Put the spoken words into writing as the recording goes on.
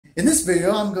In this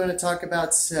video, I'm going to talk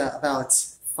about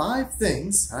 5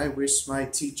 things I wish my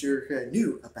teacher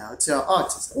knew about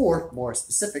autism, or more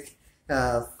specific,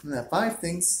 5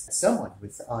 things someone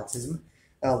with autism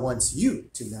wants you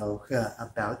to know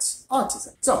about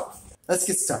autism. So, let's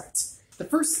get started. The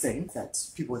first thing that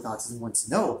people with autism want to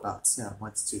know about,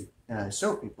 wants to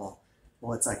show people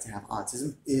what it's like to have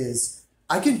autism is,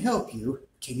 I can help you,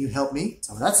 can you help me?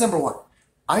 So that's number 1.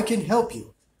 I can help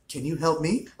you. Can you help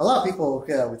me? A lot of people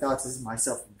with autism,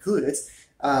 myself included,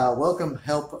 welcome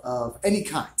help of any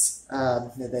kind.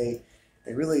 They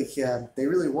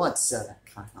really want that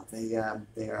kind of help. They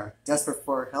are desperate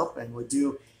for help and would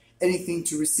do anything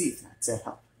to receive that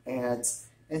help. And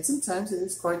sometimes it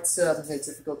is quite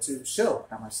difficult to show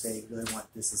how much they really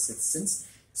want this assistance.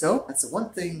 So that's the one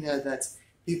thing that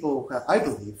people, I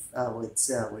believe,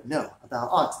 would know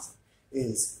about autism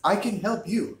is, I can help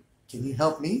you. Can you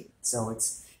help me? So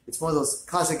it's one of those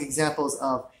classic examples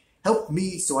of help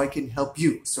me so I can help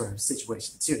you sort of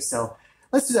situation too. So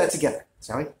let's do that together,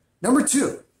 shall we? Number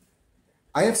 2,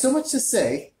 I have so much to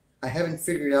say, I haven't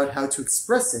figured out how to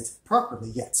express it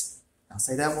properly yet. I'll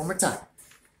say that one more time.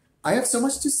 I have so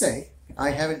much to say,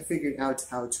 I haven't figured out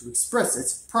how to express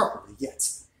it properly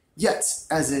yet. Yet,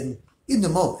 as in the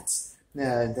moment.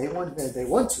 They want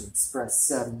to express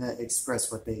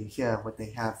what they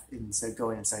have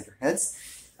going inside their heads.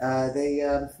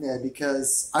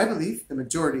 Because I believe the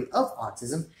majority of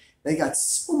autism, they got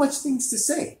so much things to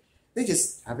say. They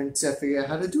just haven't figured out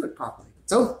how to do it properly.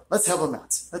 So let's help them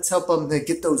out. Let's help them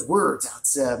get those words out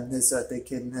so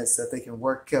that they can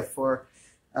work for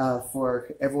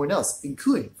everyone else,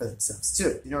 including for themselves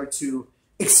too, in order to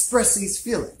express these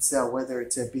feelings, whether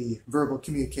it be verbal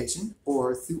communication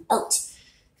or through art.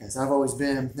 Because I've always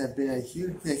been a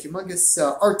humongous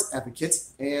art advocate,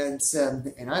 and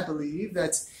I believe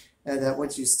that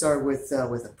once you start with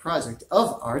a project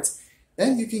of art,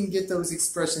 then you can get those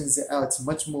expressions out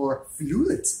much more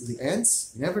fluidly, and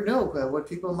you never know what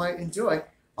people might enjoy.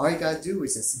 All you gotta do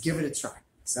is just give it a try.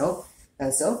 So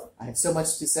I have so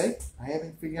much to say, I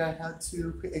haven't figured out how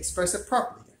to express it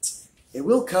properly yet. It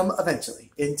will come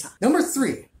eventually, in time. Number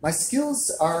 3, my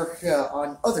skills are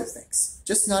on other things,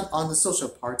 just not on the social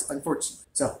part, unfortunately.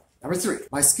 So, number 3,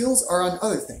 my skills are on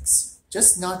other things,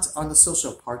 just not on the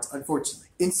social part, unfortunately.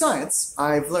 In science,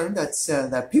 I've learned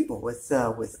that people with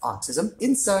autism,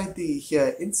 inside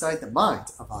the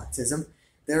mind of autism,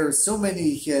 there are so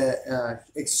many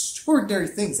extraordinary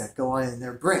things that go on in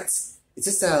their brains. It's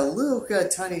just a little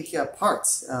tiny part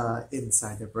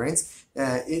inside their brains.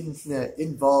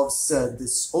 Involves the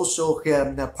social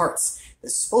parts, the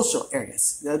social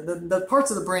areas, the parts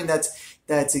of the brain that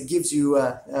gives you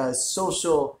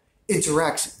social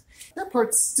interaction. That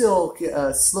part's still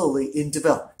slowly in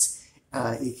development.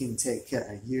 It can take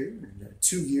a year,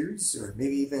 2 years, or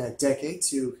maybe even a decade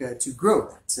to grow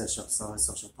that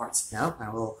social parts. Now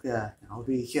I'll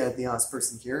be the honest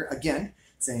person here again,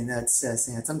 saying that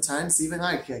sometimes even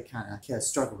I kind of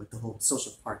struggle with the whole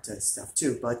social part stuff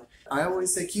too. But I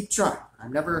always say keep trying.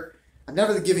 I'm never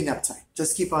the giving up type.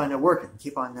 Just keep on working,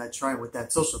 keep on trying with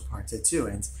that social part too,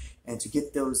 and to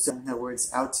get those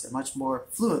words out much more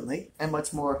fluently and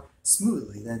much more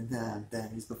smoothly than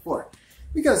is before.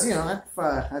 Because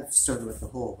I've struggled with the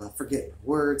whole forgetting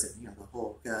words and the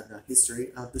whole the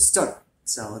history of the stutter.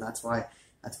 So that's why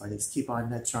I just keep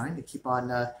on trying to keep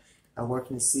on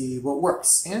working to see what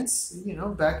works. And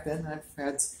back then I've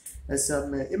had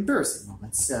some embarrassing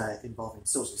moments involving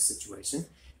social situation,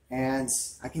 and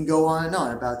I can go on and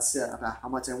on about how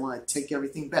much I want to take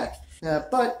everything back.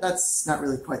 But that's not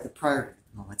really quite the priority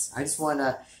at the moment. I just want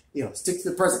to stick to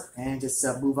the present and just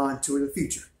move on to the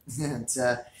future.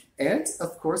 And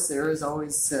of course, there is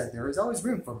always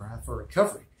room for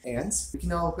recovery, and we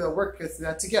can all work through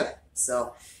that together.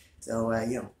 So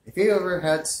if you ever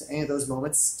had any of those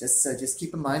moments, just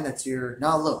keep in mind that you're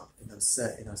not alone in those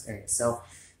areas. So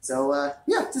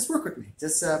yeah, just work with me.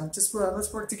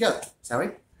 Let's work together, shall we?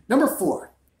 Number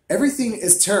 4, everything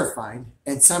is terrifying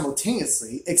and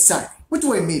simultaneously exciting. What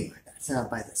do I mean by that?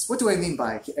 By this, what do I mean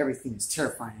by everything is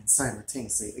terrifying and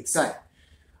simultaneously exciting?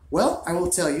 Well, I will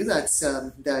tell you that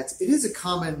it is a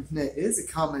common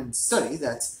study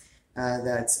that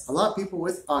a lot of people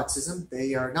with autism,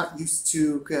 they are not used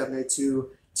to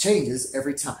changes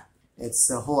every time. It's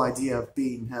the whole idea of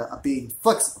being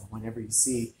flexible whenever you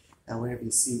see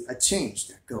a change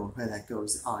that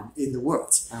goes on in the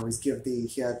world. I always give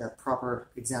the proper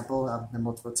example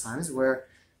multiple times where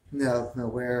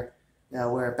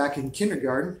back in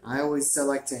kindergarten, I always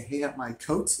like to hang up my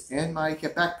coat and my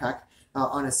backpack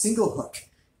on a single hook.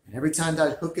 And every time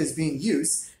that hook is being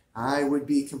used, I would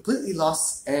be completely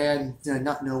lost and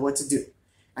not know what to do.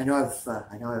 I know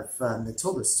I've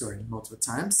told this story multiple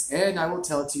times, and I will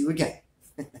tell it to you again.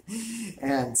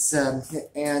 And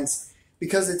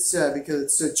because it's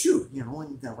true,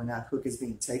 when that hook is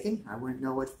being taken, I wouldn't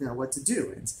know what to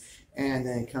do, and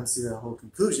then it comes to the whole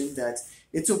conclusion that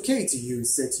it's okay to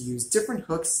use different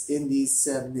hooks in these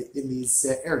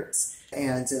areas,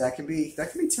 and that can be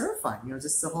terrifying.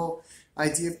 Just the whole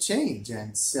idea of change,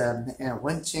 and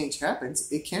when change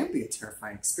happens, it can be a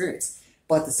terrifying experience.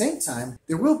 But at the same time,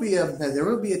 there will be a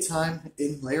time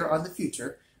later on in the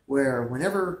future where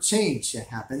whenever change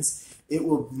happens, it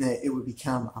will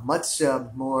become a much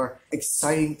more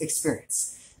exciting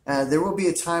experience. There will be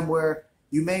a time where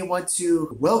you may want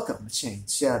to welcome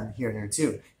change here and there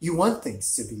too. You want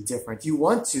things to be different. You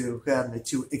want to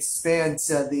expand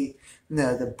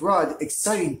the broad,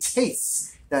 exciting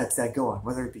tastes that go on,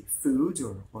 whether it be food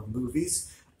or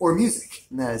movies or music.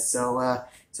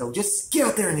 So just get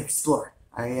out there and explore.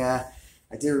 I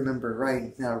do remember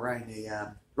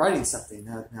writing something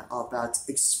about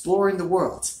exploring the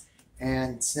world,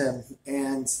 and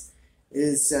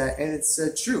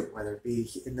it's true, whether it be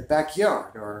in the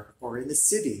backyard or in the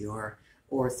city or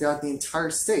throughout the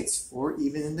entire states or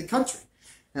even in the country,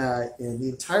 in the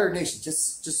entire nation.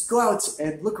 Just go out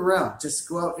and look around. Just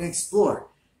go out and explore,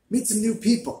 meet some new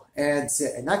people, and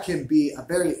that can be a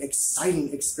very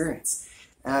exciting experience.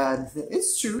 And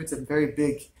it's true, it's a very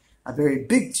big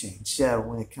change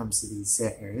when it comes to these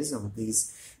areas, and with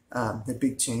the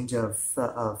big change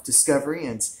of discovery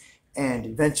and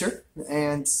adventure,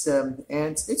 and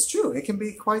it's true, it can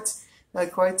be quite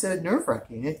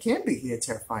nerve-wracking. It can be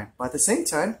terrifying, but at the same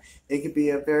time, it can be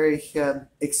a very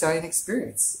exciting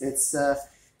experience. It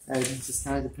just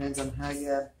kind of depends on how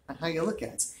you look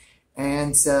at it.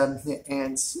 And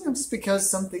just because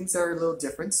some things are a little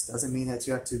different doesn't mean that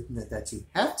you have to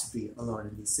be alone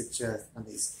in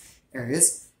these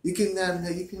areas. You can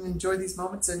enjoy these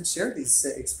moments and share these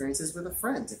experiences with a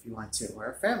friend if you want to, or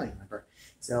a family member.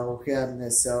 So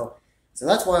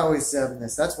that's why I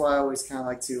always kind of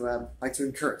like to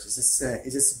encourage. Is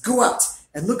just go out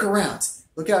and look around.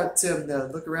 Look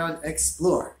around,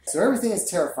 explore. So everything is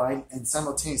terrifying and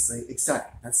simultaneously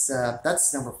exciting. That's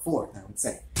number 4, I would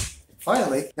say.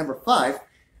 Finally, number 5,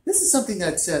 this is something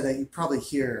that you probably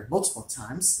hear multiple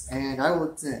times, and I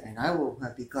will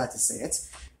be glad to say it.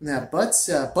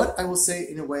 But I will say it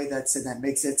in a way that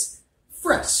makes it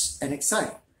fresh and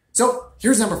exciting. So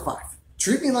here's number 5.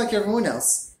 Treat me like everyone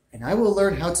else, and I will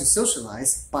learn how to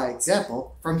socialize by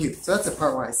example from you. So that's the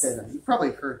part where I said that. You've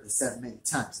probably heard this many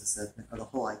times. The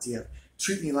whole idea of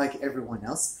treat me like everyone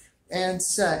else, and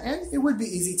it would be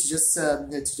easy to just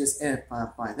end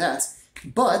by that.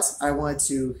 But I want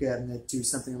to do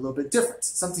something a little bit different,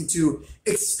 something to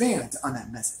expand on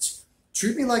that message.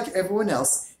 Treat me like everyone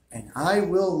else, and I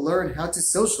will learn how to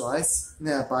socialize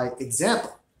by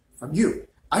example from you.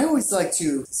 I always like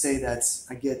to say that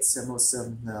I get most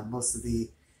of the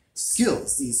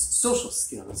skills, these social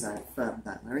skills that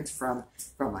I learned from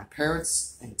my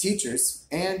parents and teachers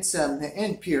and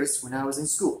peers when I was in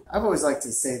school. I've always liked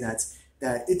to say that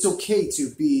it's okay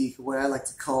to be what I like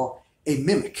to call a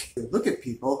mimic. Look at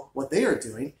people, what they are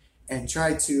doing, and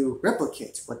try to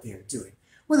replicate what they are doing.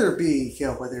 Whether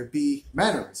it be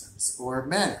mannerisms or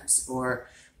manners or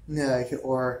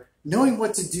knowing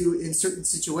what to do in certain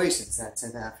situations that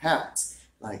have happened.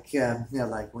 Like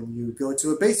when you go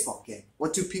to a baseball game,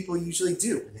 what do people usually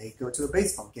do when they go to a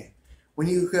baseball game? When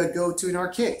you go to an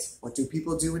arcade, what do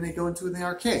people do when they go into an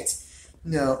arcade?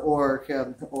 Or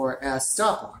a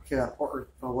stopwalk, or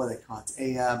what do they call it,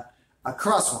 a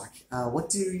crosswalk. What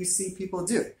do you see people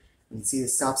do? When you see the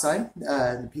stop sign,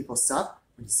 the people stop.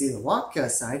 When you see the walk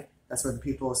sign, that's when the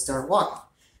people start walking.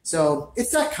 So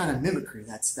it's that kind of mimicry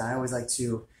that I always like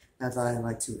to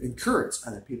encourage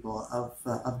other people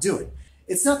of doing.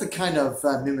 It's not the kind of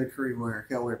mimicry where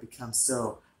it becomes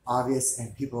so obvious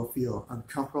and people feel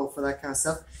uncomfortable for that kind of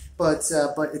stuff. But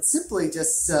it's simply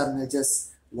just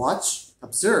watch,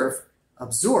 observe,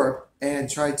 absorb, and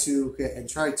try to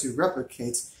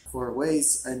replicate for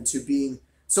ways into being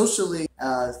socially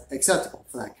acceptable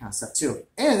for that kind of stuff too.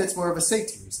 And it's more of a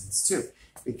safety reasons too,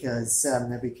 because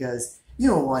you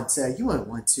don't want to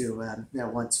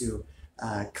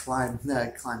climb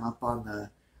up on the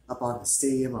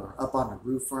stadium or up on a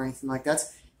roof or anything like that.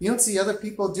 You don't see other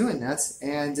people doing that,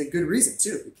 and a good reason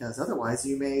too, because otherwise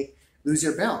you may lose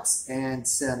your balance and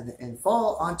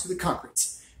fall onto the concrete,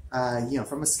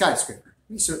 from a skyscraper.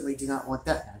 We certainly do not want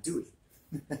that now, do we?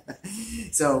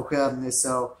 So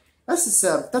that's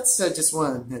just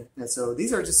one. So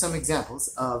these are just some examples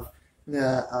of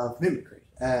mimicry.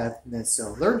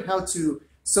 So learn how to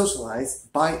socialize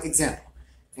by example.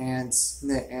 and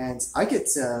I get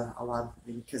a lot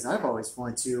because I've always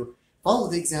wanted to follow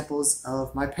the examples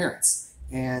of my parents,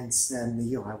 and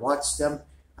I watch them,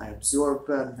 I observe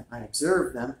them,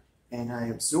 and I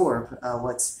absorb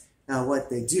what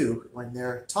they do when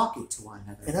they're talking to one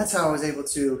another, and that's how I was able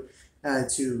to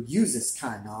use this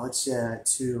kind of knowledge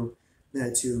to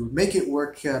make it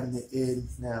work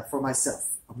for myself,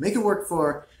 make it work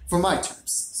for my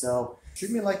terms. So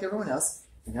treat me like everyone else,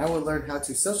 and I will learn how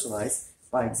to socialize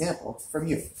by example from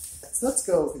you. So let's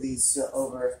go over these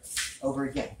over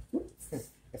again.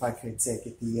 If I could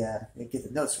get the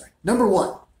notes right. Number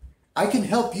 1, I can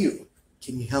help you.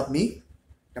 Can you help me?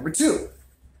 Number 2,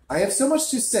 I have so much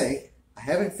to say, I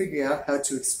haven't figured out how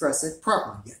to express it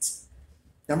properly yet.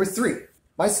 Number 3,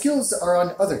 my skills are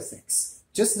on other things,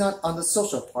 just not on the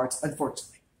social part,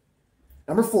 unfortunately.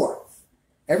 Number 4,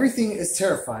 everything is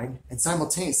terrifying and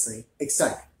simultaneously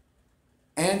exciting.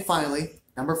 And finally,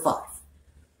 number 5,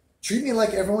 treat me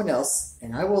like everyone else,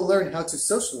 and I will learn how to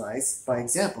socialize by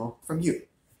example from you.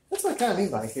 That's what I kind of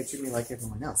mean by treat me like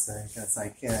everyone else. It's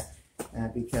like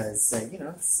because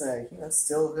it's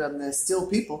still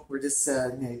people. We're just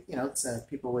it's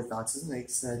people with autism.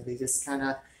 They just kind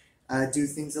of do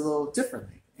things a little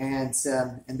differently, and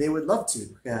they would love to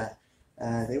do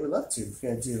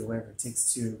whatever it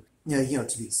takes to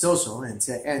to be social and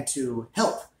to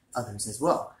help others as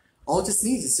well. All they just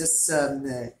need is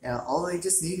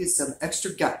some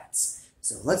extra guidance.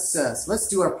 So let's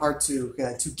do our part to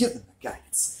give them the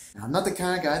guidance. Now, I'm not the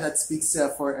kind of guy that speaks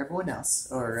for everyone else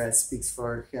or speaks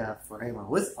for anyone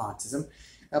with autism,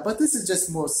 but this is just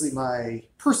mostly my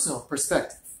personal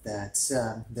perspective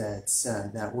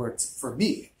that worked for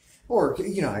me. Or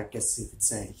I guess you could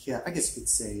say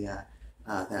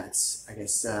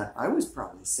I was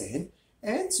probably saying.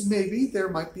 And maybe there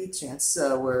might be a chance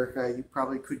where you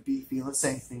probably could be feeling the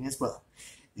same thing as well.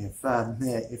 If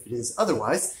it is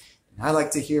otherwise, and I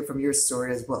like to hear from your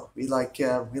story as well. We like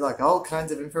all kinds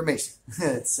of information.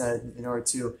 It's in order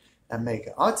to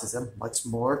make autism much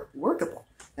more workable.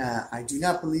 I do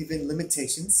not believe in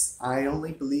limitations. I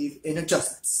only believe in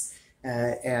adjustments.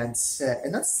 And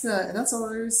that's all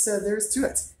there is to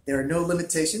it. There are no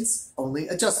limitations, only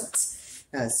adjustments.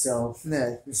 So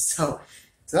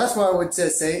that's what I would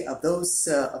say of those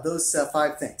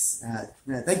 5 things.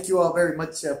 Thank you all very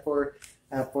much for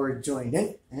joining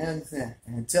in, and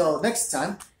until next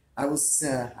time, I will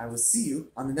see you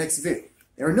on the next video.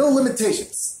 There are no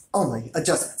limitations, only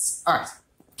adjustments. All right,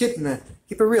 keep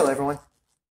it real, everyone.